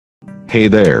Hey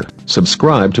there,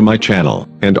 subscribe to my channel,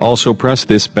 and also press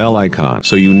this bell icon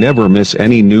so you never miss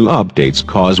any new updates,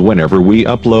 cause whenever we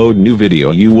upload new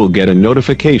video you will get a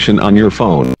notification on your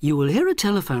phone. You will hear a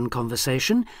telephone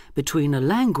conversation between a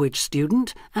language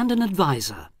student and an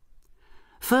advisor.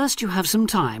 First you have some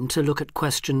time to look at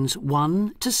questions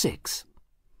 1 to 6.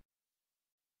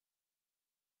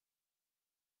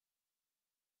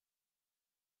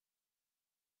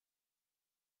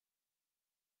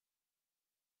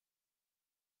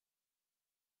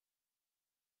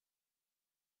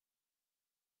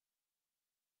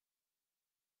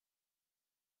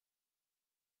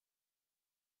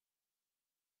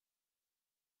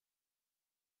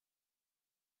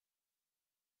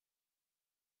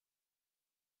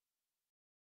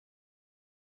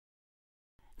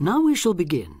 Now we shall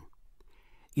begin.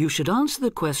 You should answer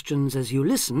the questions as you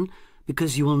listen,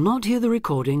 because you will not hear the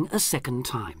recording a second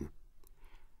time.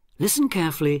 Listen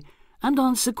carefully and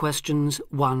answer questions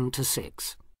 1 to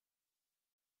 6.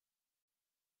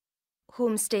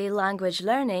 Homestay Language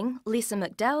Learning, Lisa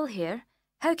McDowell here.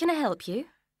 How can I help you?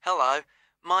 Hello,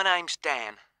 my name's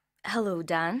Dan, Hello,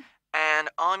 Dan. and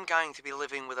I'm going to be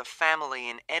living with a family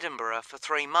in Edinburgh for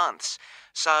 3 months,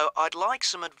 so I'd like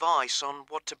some advice on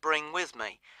what to bring with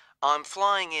me. I'm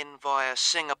flying in via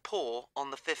Singapore on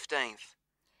the 15th.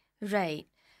 Right.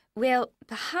 Well,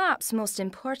 perhaps most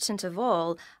important of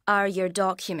all are your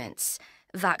documents.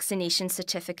 Vaccination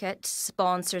certificate,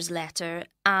 sponsor's letter,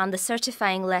 and the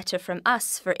certifying letter from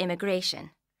us for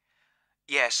immigration.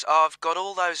 Yes, I've got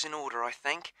all those in order, I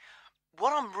think.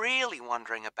 What I'm really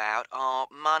wondering about are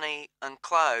money and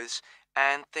clothes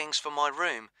and things for my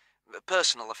room.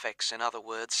 Personal effects, in other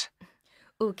words.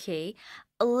 OK,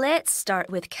 let's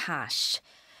start with cash.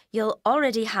 You'll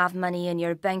already have money in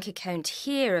your bank account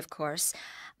here, of course,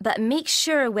 but make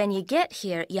sure when you get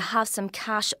here you have some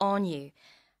cash on you.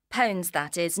 Pounds,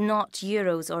 that is, not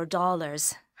euros or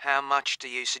dollars. How much do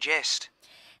you suggest?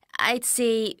 I'd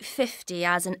say 50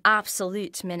 as an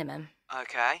absolute minimum.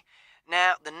 OK.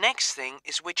 Now, the next thing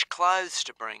is which clothes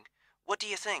to bring. What do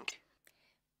you think?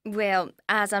 Well,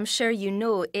 as I'm sure you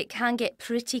know, it can get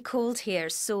pretty cold here,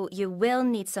 so you will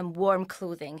need some warm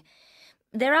clothing.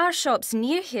 There are shops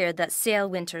near here that sell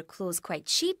winter clothes quite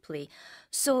cheaply,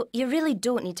 so you really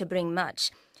don't need to bring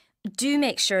much. Do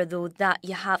make sure, though, that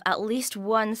you have at least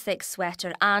one thick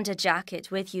sweater and a jacket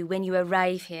with you when you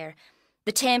arrive here.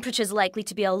 The temperature's likely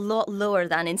to be a lot lower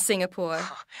than in Singapore.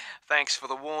 Thanks for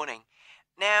the warning.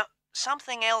 Now,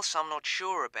 something else I'm not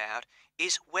sure about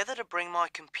is whether to bring my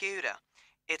computer.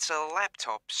 It's a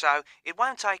laptop, so it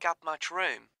won't take up much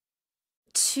room.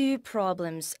 2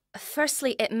 problems.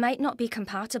 Firstly, it might not be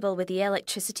compatible with the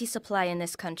electricity supply in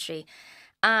this country.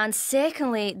 And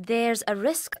secondly, there's a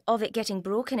risk of it getting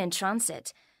broken in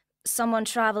transit. Someone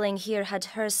travelling here had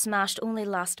hers smashed only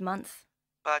last month.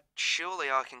 But surely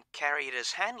I can carry it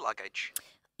as hand luggage.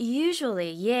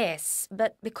 Usually, yes,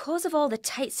 but because of all the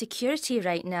tight security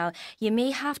right now, you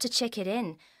may have to check it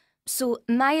in. So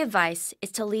my advice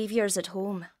is to leave yours at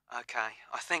home. OK,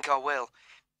 I think I will.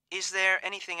 Is there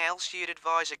anything else you'd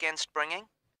advise against bringing?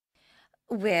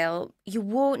 Well, you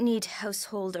won't need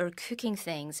household or cooking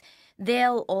things.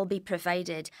 They'll all be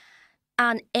provided.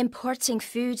 And importing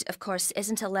food, of course,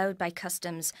 isn't allowed by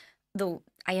customs, though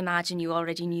I imagine you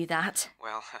already knew that.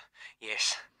 Well,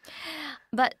 yes.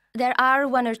 But there are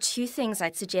 1 or 2 things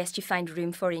I'd suggest you find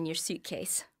room for in your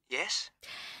suitcase. Yes?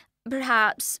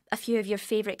 Perhaps a few of your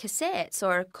favourite cassettes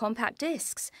or compact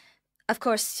discs. Of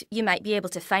course, you might be able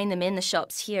to find them in the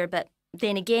shops here, but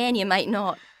then again, you might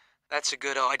not. That's a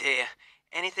good idea.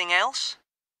 Anything else?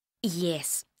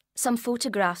 Yes, some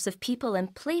photographs of people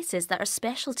and places that are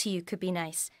special to you could be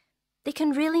nice. They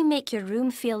can really make your room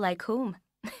feel like home.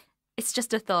 It's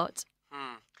just a thought.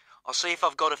 I'll see if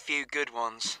I've got a few good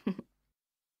ones.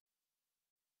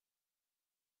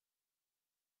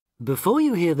 Before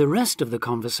you hear the rest of the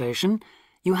conversation,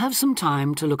 you have some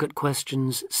time to look at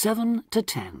questions 7 to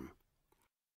 10.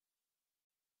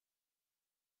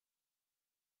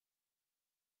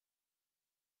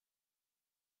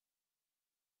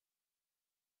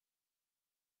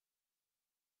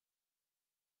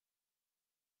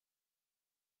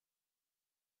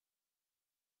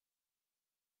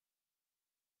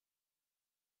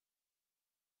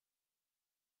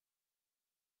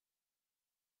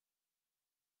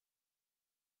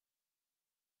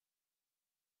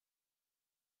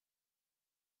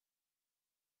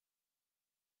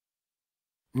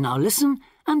 Now listen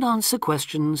and answer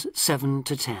questions 7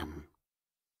 to 10.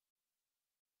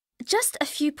 Just a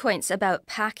few points about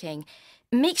packing.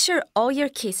 Make sure all your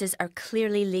cases are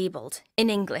clearly labelled, in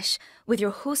English, with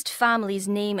your host family's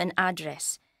name and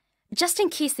address. Just in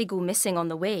case they go missing on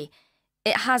the way,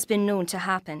 It has been known to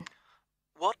happen.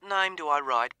 What name do I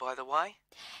write, by the way?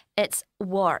 It's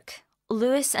Wark.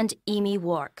 Lewis and Amy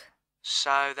Wark.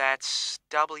 So that's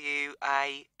W-A-L-K?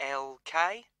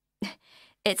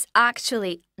 It's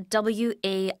actually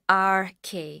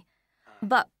W-A-R-K.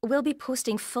 But we'll be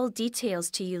posting full details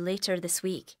to you later this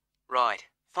week. Right,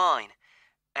 fine.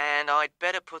 And I'd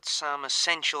better put some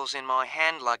essentials in my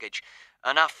hand luggage,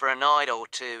 enough for a night or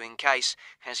two in case,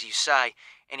 as you say,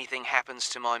 anything happens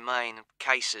to my main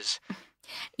cases.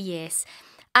 Yes,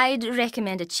 I'd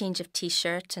recommend a change of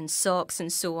t-shirt and socks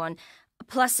and so on,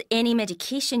 plus any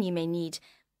medication you may need,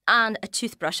 and a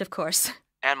toothbrush, of course.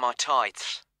 And my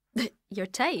tights. Your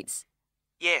tights?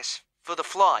 Yes, for the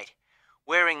flight.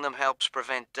 Wearing them helps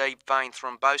prevent deep vein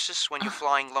thrombosis when you're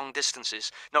flying long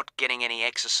distances, not getting any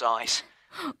exercise.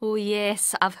 Oh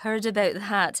yes, I've heard about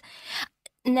that.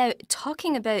 Now,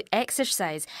 talking about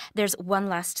exercise, there's one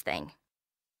last thing.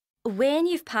 When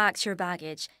you've packed your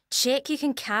baggage, check you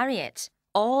can carry it,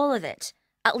 all of it,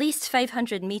 at least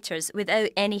 500 metres without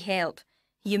any help.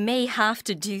 You may have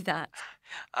to do that.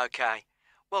 OK.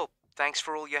 Well, thanks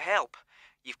for all your help.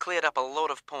 You've cleared up a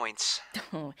lot of points.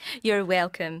 Oh, you're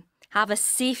welcome. Have a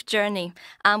safe journey,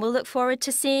 and we'll look forward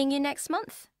to seeing you next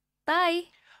month. Bye.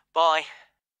 Bye.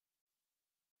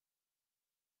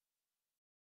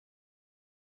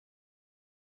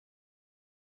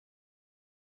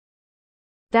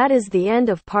 That is the end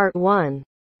of part 1.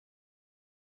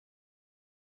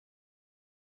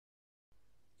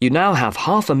 You now have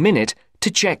half a minute to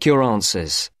check your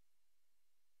answers.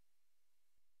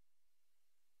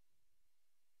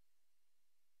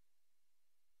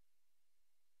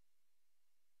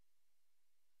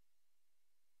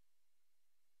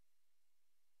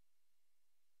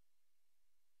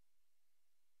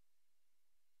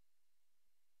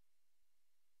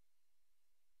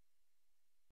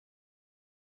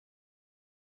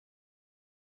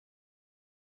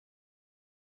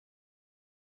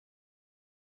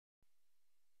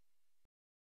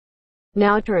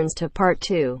 Now turns to part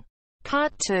 2.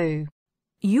 Part 2.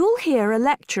 You'll hear a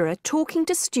lecturer talking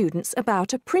to students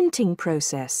about a printing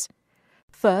process.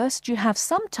 First, you have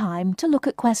some time to look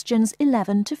at questions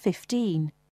 11 to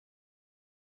 15.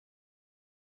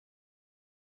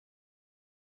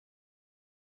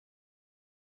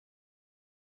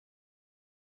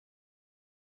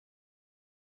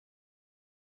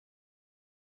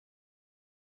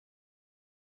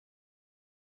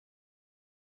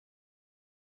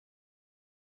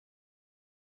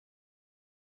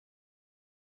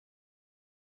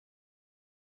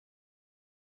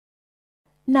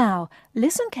 Now,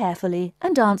 listen carefully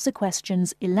and answer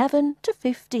questions 11 to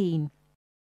 15.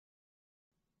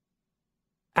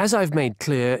 As I've made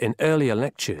clear in earlier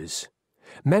lectures,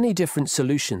 many different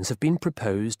solutions have been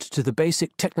proposed to the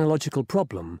basic technological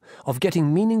problem of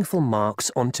getting meaningful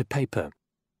marks onto paper.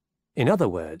 In other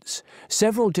words,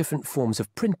 several different forms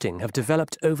of printing have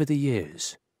developed over the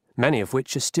years, many of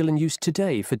which are still in use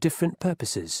today for different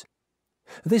purposes.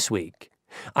 This week,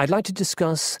 I'd like to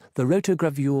discuss the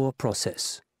rotogravure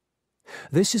process.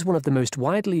 This is one of the most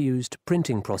widely used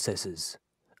printing processes,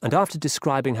 and after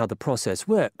describing how the process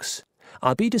works,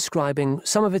 I'll be describing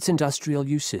some of its industrial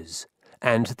uses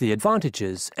and the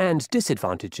advantages and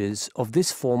disadvantages of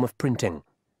this form of printing.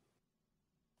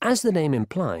 As the name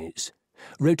implies,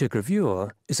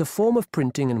 rotogravure is a form of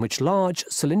printing in which large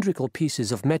cylindrical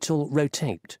pieces of metal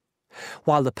rotate,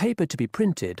 while the paper to be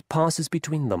printed passes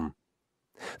between them.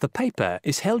 The paper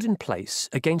is held in place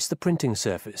against the printing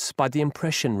surface by the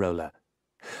impression roller.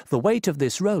 The weight of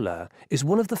this roller is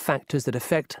one of the factors that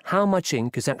affect how much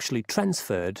ink is actually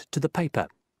transferred to the paper.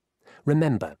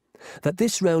 Remember that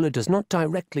this roller does not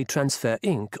directly transfer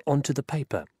ink onto the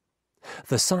paper.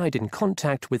 The side in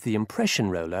contact with the impression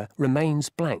roller remains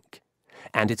blank,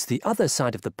 and it's the other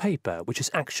side of the paper which is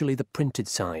actually the printed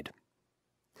side.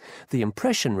 The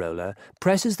impression roller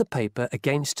presses the paper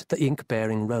against the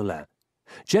ink-bearing roller,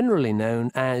 generally known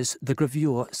as the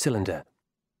gravure cylinder.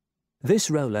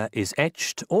 This roller is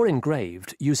etched or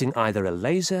engraved using either a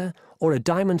laser or a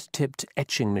diamond-tipped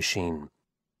etching machine.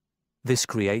 This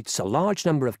creates a large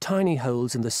number of tiny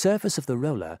holes in the surface of the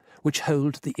roller which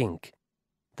hold the ink.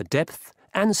 The depth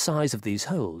and size of these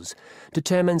holes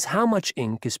determines how much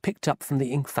ink is picked up from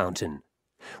the ink fountain,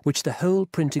 which the whole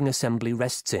printing assembly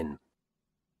rests in.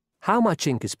 How much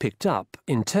ink is picked up,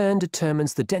 in turn,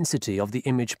 determines the density of the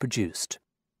image produced.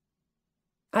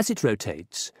 As it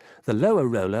rotates, the lower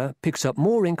roller picks up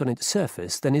more ink on its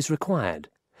surface than is required,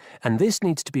 and this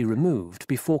needs to be removed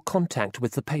before contact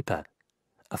with the paper.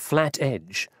 A flat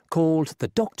edge, called the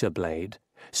doctor blade,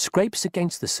 scrapes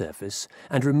against the surface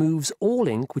and removes all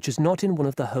ink which is not in one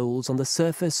of the holes on the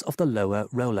surface of the lower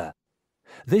roller.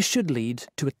 This should lead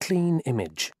to a clean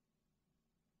image.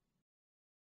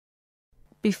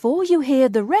 Before you hear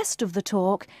the rest of the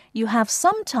talk, you have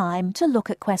some time to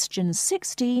look at questions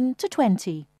 16 to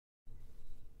 20.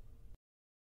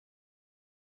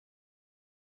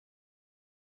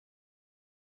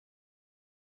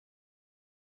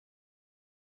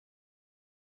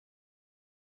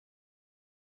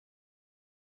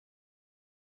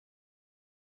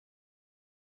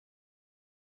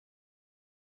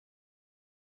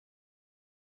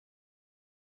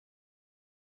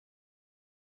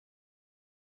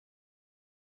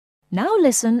 Now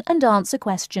listen and answer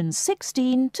questions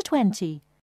 16 to 20.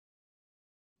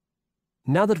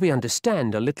 Now that we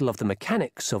understand a little of the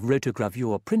mechanics of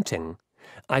rotogravure printing,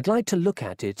 I'd like to look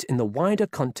at it in the wider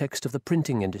context of the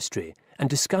printing industry and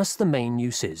discuss the main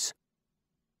uses.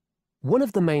 One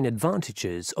of the main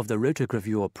advantages of the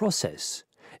rotogravure process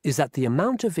is that the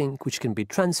amount of ink which can be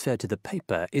transferred to the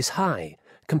paper is high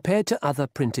compared to other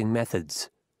printing methods.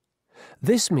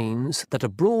 This means that a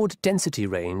broad density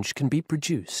range can be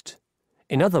produced.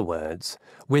 In other words,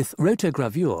 with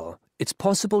rotogravure, it's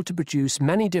possible to produce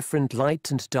many different light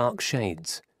and dark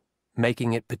shades,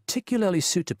 making it particularly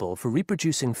suitable for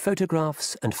reproducing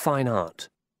photographs and fine art.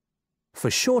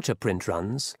 For shorter print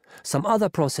runs, some other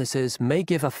processes may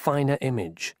give a finer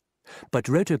image, but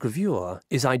rotogravure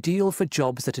is ideal for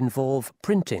jobs that involve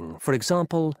printing, for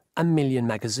example, 1 million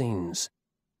magazines.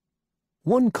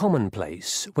 One common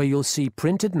place where you'll see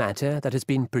printed matter that has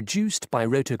been produced by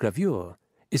rotogravure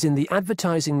is in the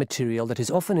advertising material that is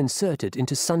often inserted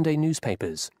into Sunday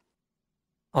newspapers.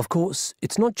 Of course,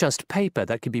 it's not just paper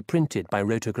that can be printed by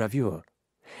rotogravure.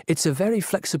 It's a very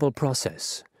flexible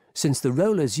process, since the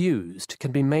rollers used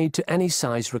can be made to any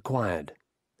size required.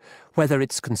 Whether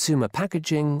it's consumer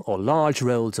packaging or large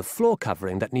rolls of floor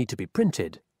covering that need to be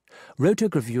printed,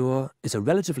 rotogravure is a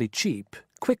relatively cheap,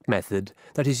 quick method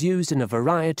that is used in a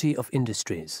variety of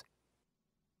industries.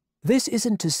 This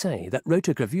isn't to say that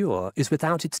rotogravure is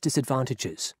without its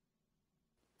disadvantages.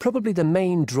 Probably the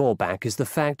main drawback is the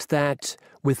fact that,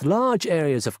 with large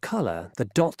areas of colour, the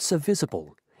dots are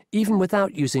visible, even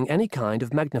without using any kind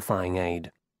of magnifying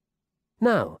aid.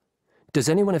 Now, does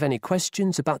anyone have any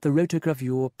questions about the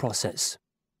rotogravure process?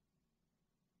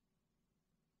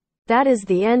 That is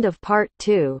the end of part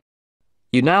 2.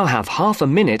 You now have half a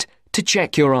minute to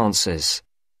check your answers.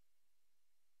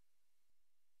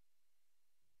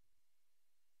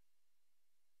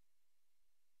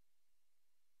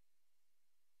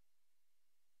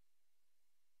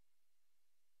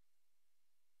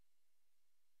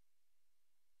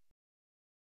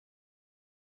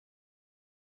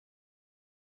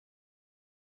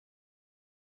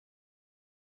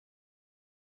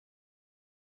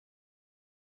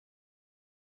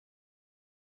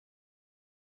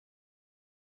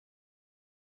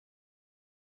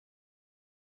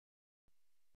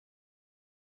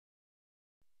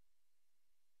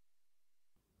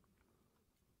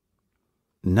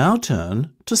 Now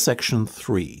turn to Section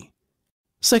 3.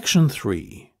 Section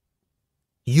 3.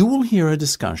 You will hear a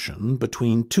discussion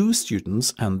between two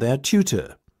students and their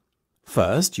tutor.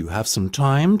 First, you have some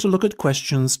time to look at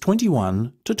questions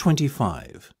 21 to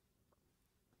 25.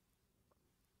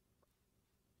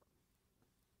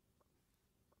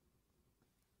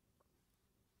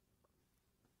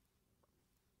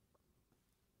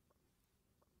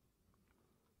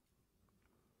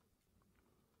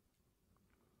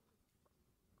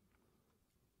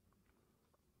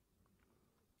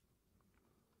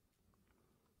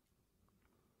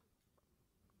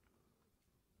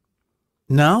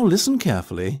 Now listen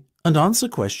carefully and answer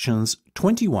questions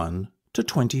 21 to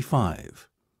 25.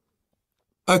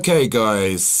 Okay,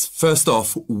 guys. First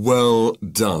off, well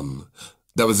done.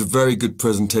 That was a very good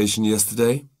presentation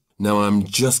yesterday. Now I'm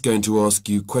just going to ask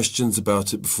you questions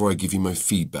about it before I give you my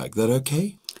feedback. That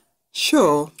okay?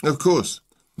 Sure. Of course.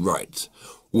 Right.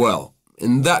 Well,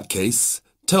 in that case,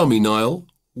 tell me, Niall,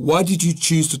 why did you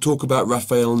choose to talk about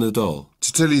Rafael Nadal?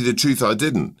 To tell you the truth, I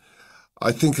didn't.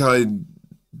 I think I'd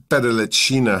better let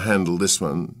Sheena handle this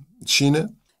one.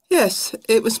 Sheena? Yes,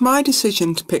 it was my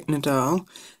decision to pick Nadal.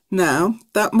 Now,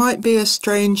 that might be a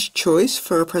strange choice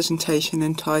for a presentation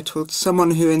entitled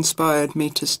Someone Who Inspired Me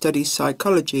to Study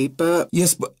Psychology, but...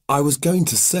 Yes, but I was going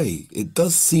to say, it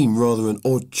does seem rather an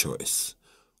odd choice.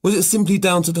 Was it simply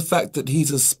down to the fact that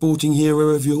he's a sporting hero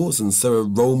of yours and so a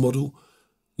role model?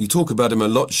 You talk about him a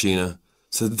lot, Sheena,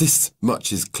 so this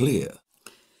much is clear.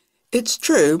 It's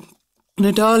true.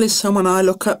 Nadal is someone I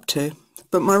look up to,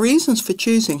 but my reasons for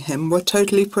choosing him were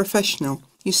totally professional.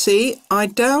 You see, I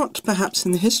doubt perhaps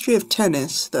in the history of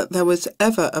tennis that there was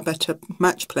ever a better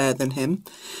match player than him,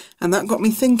 and that got me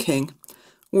thinking,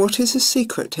 What is the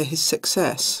secret to his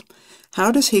success?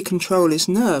 How does he control his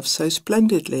nerves so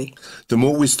splendidly? The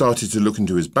more we started to look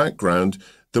into his background,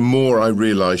 the more I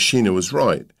realised Sheena was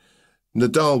right.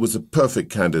 Nadal was a perfect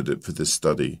candidate for this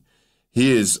study.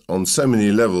 He is, on so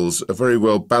many levels, a very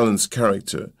well-balanced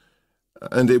character,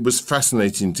 and it was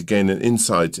fascinating to gain an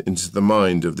insight into the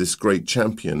mind of this great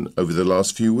champion over the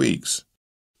last few weeks.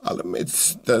 I'll admit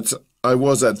that I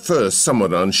was at first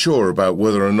somewhat unsure about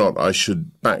whether or not I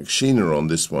should back Sheena on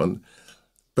this one,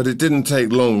 but it didn't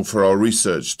take long for our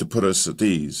research to put us at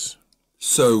ease.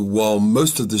 So, while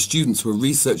most of the students were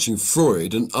researching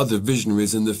Freud and other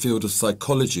visionaries in the field of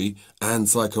psychology and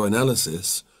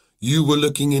psychoanalysis, you were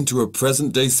looking into a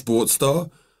present-day sports star?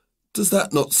 Does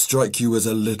that not strike you as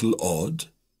a little odd?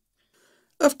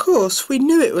 Of course, we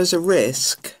knew it was a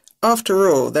risk. After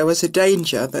all, there was a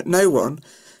danger that no one,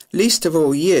 least of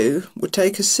all you, would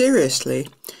take us seriously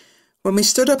when we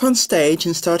stood up on stage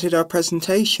and started our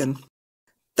presentation.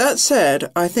 That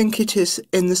said, I think it is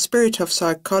in the spirit of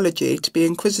psychology to be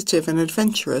inquisitive and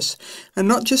adventurous and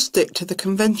not just stick to the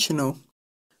conventional.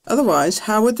 Otherwise,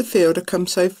 how would the field have come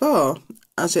so far,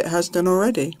 as it has done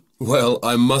already? Well,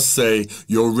 I must say,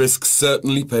 your risk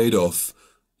certainly paid off.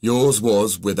 Yours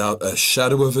was, without a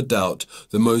shadow of a doubt,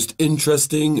 the most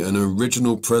interesting and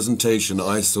original presentation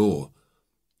I saw.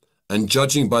 And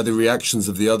judging by the reactions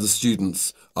of the other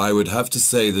students, I would have to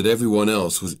say that everyone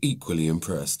else was equally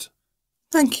impressed.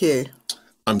 Thank you.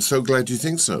 I'm so glad you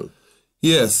think so.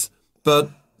 Yes,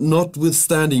 but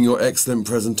notwithstanding your excellent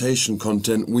presentation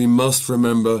content, we must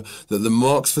remember that the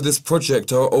marks for this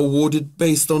project are awarded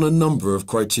based on a number of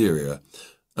criteria,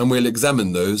 and we'll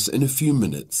examine those in a few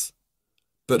minutes.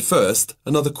 But first,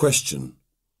 another question.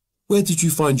 Where did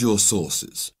you find your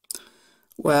sources?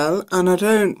 Well, and I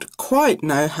don't quite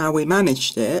know how we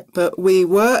managed it, but we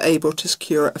were able to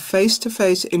secure a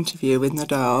face-to-face interview with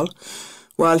Nadal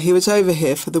while he was over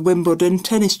here for the Wimbledon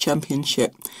Tennis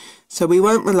Championship, so we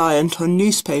weren't reliant on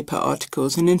newspaper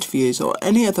articles and interviews or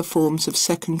any other forms of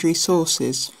secondary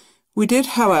sources. We did,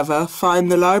 however, find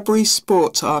the library's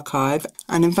sports archive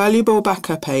an invaluable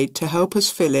backup aid to help us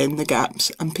fill in the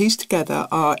gaps and piece together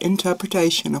our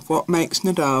interpretation of what makes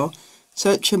Nadal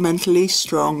such a mentally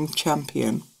strong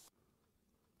champion.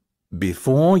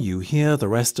 Before you hear the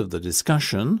rest of the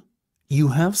discussion, you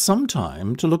have some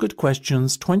time to look at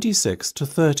questions 26 to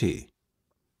 30.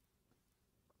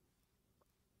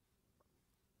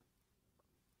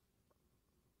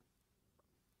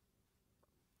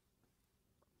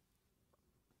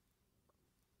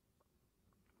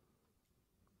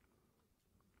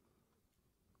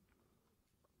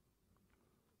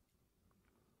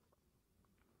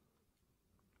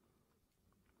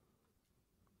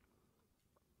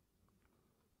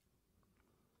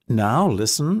 Now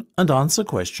listen and answer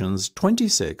questions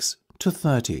 26 to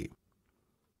 30.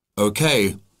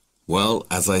 Okay, well,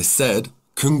 as I said,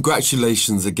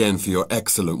 congratulations again for your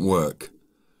excellent work.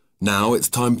 Now it's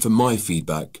time for my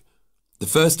feedback. The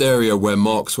first area where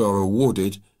marks were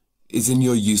awarded is in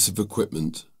your use of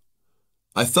equipment.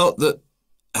 I felt that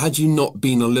had you not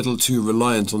been a little too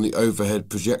reliant on the overhead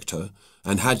projector,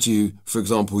 and had you, for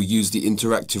example, used the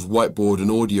interactive whiteboard and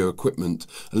audio equipment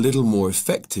a little more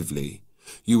effectively,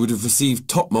 you would have received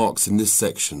top marks in this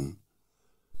section.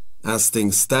 As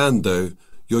things stand, though,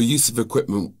 your use of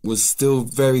equipment was still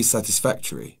very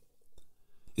satisfactory.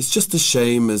 It's just a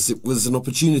shame as it was an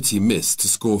opportunity missed to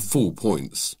score full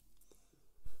points.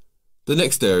 The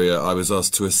next area I was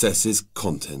asked to assess is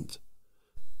content.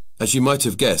 As you might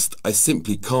have guessed, I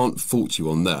simply can't fault you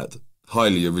on that.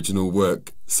 Highly original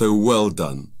work, so well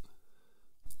done.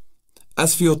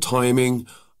 As for your timing,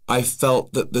 I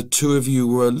felt that the two of you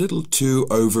were a little too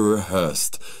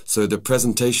over-rehearsed, so the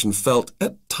presentation felt,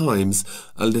 at times,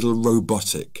 a little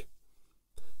robotic.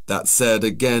 That said,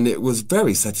 again, it was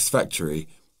very satisfactory,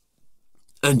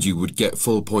 and you would get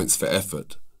full points for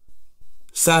effort.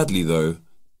 Sadly, though,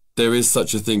 there is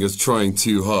such a thing as trying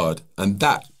too hard, and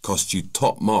that cost you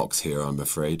top marks here, I'm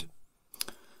afraid.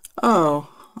 Oh,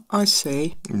 I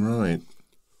see. Right.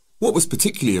 What was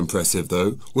particularly impressive,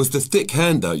 though, was the thick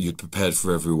handout you'd prepared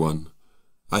for everyone.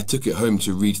 I took it home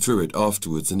to read through it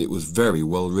afterwards, and it was very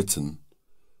well written.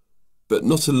 But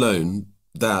not alone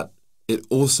that, it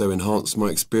also enhanced my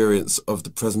experience of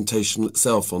the presentation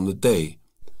itself on the day,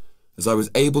 as I was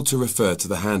able to refer to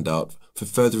the handout for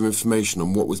further information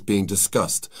on what was being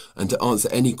discussed and to answer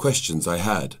any questions I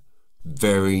had.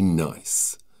 Very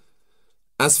nice.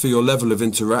 As for your level of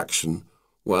interaction,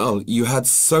 Well, you had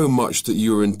so much that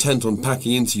you were intent on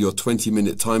packing into your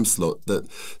 20-minute time slot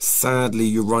that sadly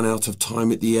you run out of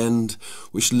time at the end,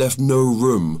 which left no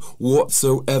room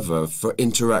whatsoever for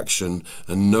interaction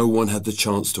and no one had the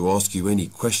chance to ask you any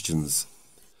questions.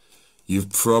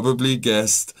 You've probably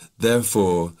guessed,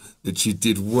 therefore, that you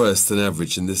did worse than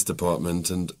average in this department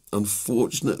and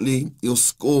unfortunately your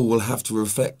score will have to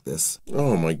reflect this.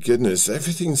 Oh my goodness,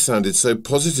 everything sounded so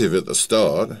positive at the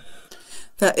start.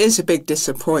 That is a big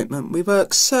disappointment. We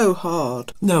worked so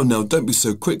hard. Now, don't be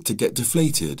so quick to get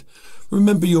deflated.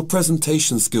 Remember, your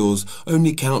presentation skills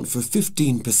only count for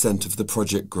 15% of the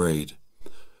project grade.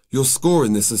 Your score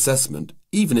in this assessment,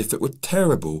 even if it were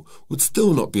terrible, would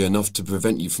still not be enough to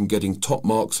prevent you from getting top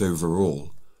marks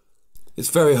overall. It's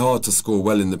very hard to score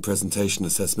well in the presentation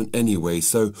assessment anyway,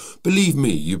 so believe me,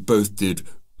 you both did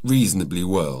reasonably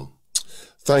well.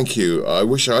 Thank you. I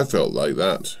wish I felt like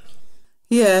that.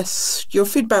 Yes, your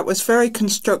feedback was very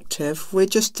constructive. We're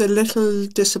just a little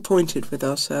disappointed with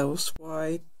ourselves.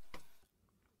 Why?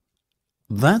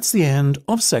 That's the end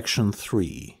of section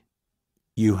 3.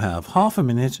 You have half a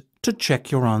minute to check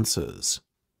your answers.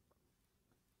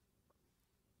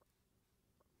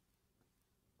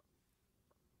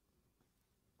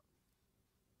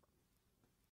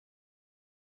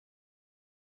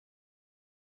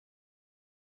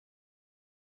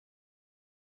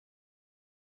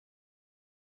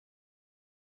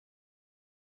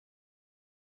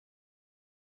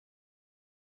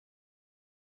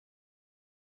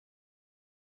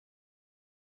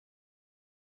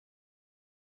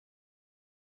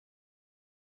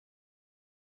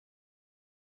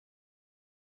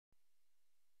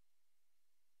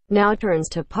 Now turns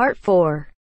to Part 4.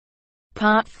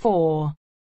 Part 4.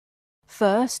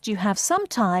 First, you have some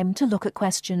time to look at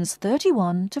questions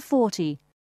 31 to 40.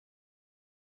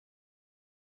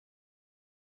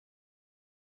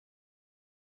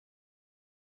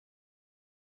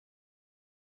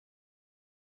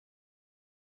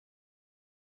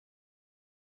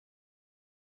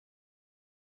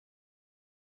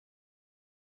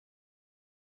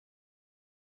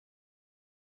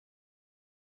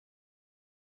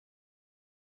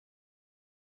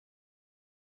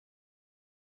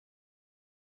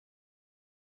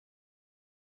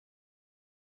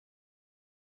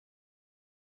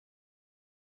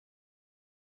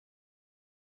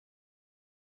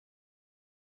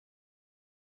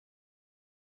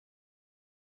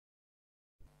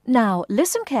 Now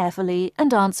listen carefully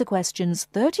and answer questions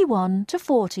 31 to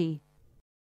 40.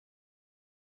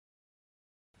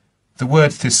 The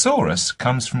word thesaurus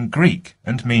comes from Greek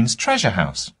and means treasure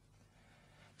house.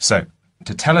 So,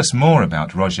 to tell us more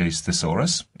about Roget's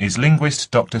thesaurus is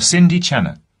linguist Dr. Cindy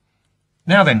Channer.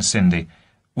 Now then, Cindy,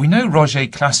 we know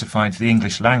Roget classified the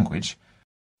English language.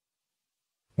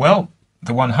 Well,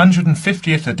 the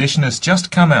 150th edition has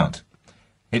just come out.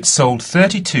 It sold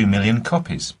 32 million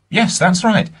copies. Yes, that's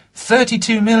right,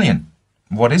 32 million.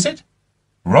 What is it?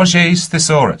 Roget's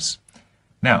thesaurus.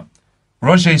 Now,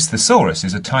 Roget's thesaurus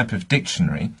is a type of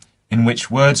dictionary in which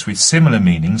words with similar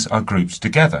meanings are grouped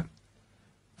together.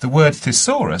 The word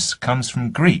thesaurus comes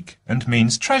from Greek and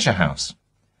means treasure house.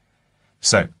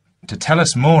 So, to tell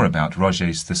us more about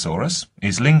Roget's thesaurus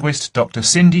is linguist Dr.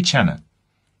 Cindy Channer.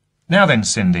 Now then,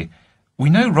 Cindy, we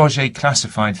know Roget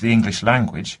classified the English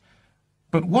language,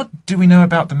 but what do we know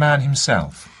about the man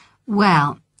himself?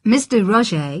 Well, Mr.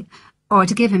 Roget, or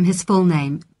to give him his full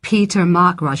name, Peter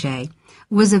Mark Roget,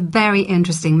 was a very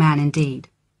interesting man indeed.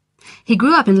 He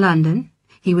grew up in London,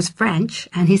 he was French,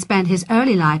 and he spent his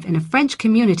early life in a French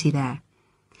community there.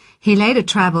 He later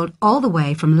travelled all the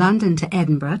way from London to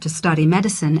Edinburgh to study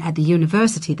medicine at the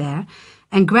university there,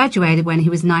 and graduated when he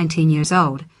was 19 years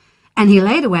old, and he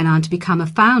later went on to become a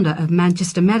founder of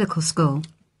Manchester Medical School.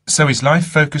 So his life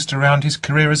focused around his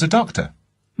career as a doctor?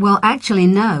 Well, actually,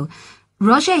 no.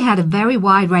 Roget had a very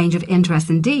wide range of interests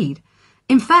indeed.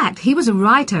 In fact, he was a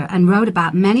writer and wrote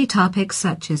about many topics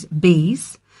such as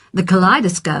bees, the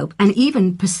kaleidoscope, and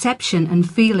even perception and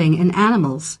feeling in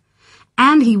animals.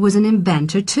 And he was an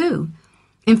inventor too.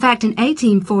 In fact, in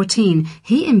 1814,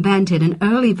 he invented an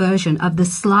early version of the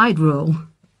slide rule.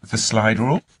 The slide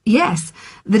rule? Yes,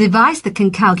 the device that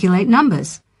can calculate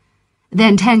numbers.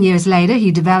 Then 10 years later,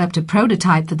 he developed a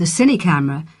prototype for the cine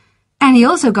camera, and he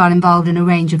also got involved in a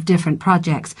range of different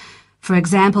projects. For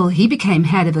example, he became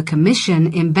head of a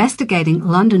commission investigating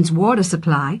London's water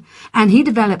supply, and he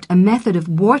developed a method of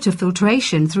water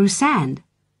filtration through sand.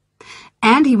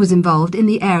 And he was involved in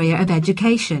the area of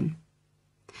education.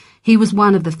 He was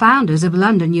one of the founders of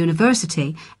London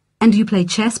University. And do you play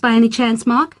chess by any chance,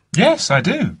 Mark? Yes, I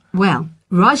do. Well,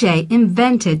 Roget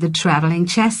invented the travelling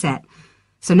chess set.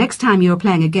 So next time you're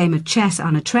playing a game of chess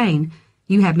on a train,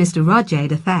 you have Mr. Roger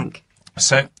to thank.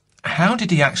 So, how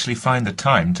did he actually find the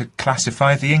time to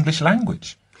classify the English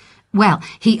language? Well,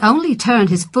 he only turned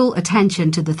his full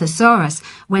attention to the thesaurus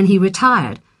when he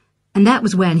retired, and that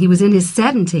was when he was in his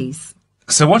 70s.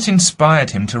 So what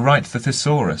inspired him to write the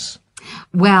thesaurus?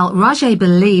 Well, Roger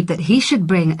believed that he should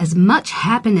bring as much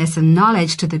happiness and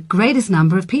knowledge to the greatest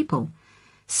number of people.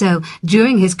 So,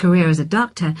 during his career as a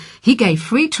doctor, he gave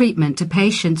free treatment to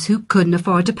patients who couldn't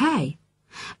afford to pay.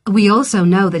 We also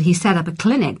know that he set up a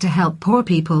clinic to help poor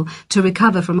people to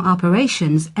recover from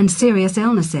operations and serious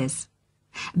illnesses.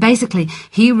 Basically,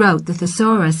 he wrote the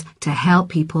thesaurus to help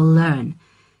people learn.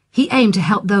 He aimed to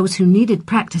help those who needed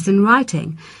practice in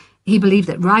writing. He believed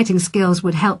that writing skills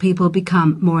would help people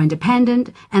become more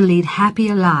independent and lead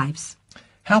happier lives.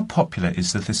 How popular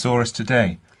is the thesaurus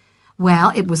today?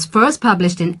 Well, it was first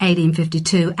published in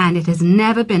 1852 and it has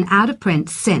never been out of print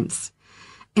since.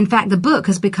 In fact, the book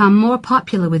has become more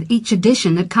popular with each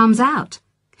edition that comes out.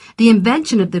 The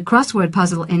invention of the crossword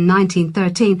puzzle in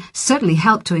 1913 certainly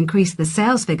helped to increase the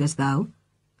sales figures, though.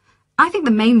 I think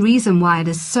the main reason why it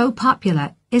is so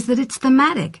popular is that it's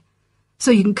thematic.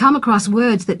 So you can come across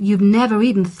words that you've never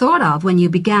even thought of when you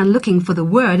began looking for the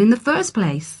word in the first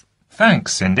place.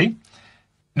 Thanks, Cindy.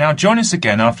 Now join us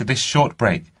again after this short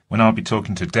break, when I'll be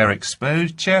talking to Derek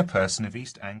Spode, chairperson of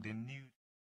East Anglian News.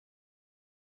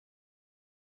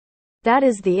 That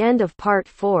is the end of part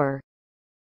 4.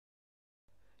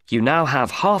 You now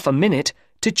have half a minute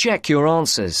to check your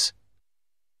answers.